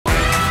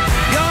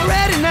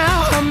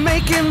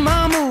making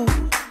my move.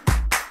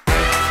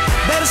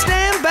 Better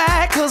stand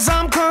back, cause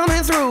I'm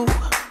coming through.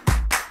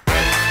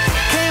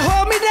 Can't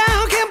hold me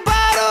down, can't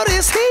bottle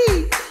this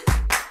heat.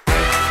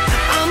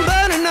 I'm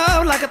burning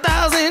up like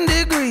 1,000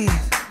 degrees.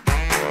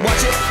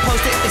 Watch it,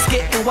 post it, it's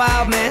getting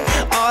wild, man.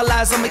 All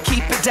eyes on me,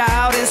 keep it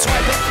dialed and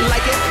swipe it,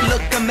 like it,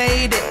 look, I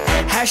made it.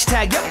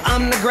 Hashtag, yep,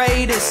 I'm the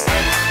greatest.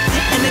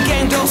 And the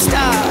game don't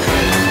stop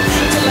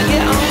till I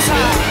get on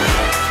top.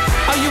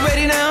 Are you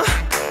ready now?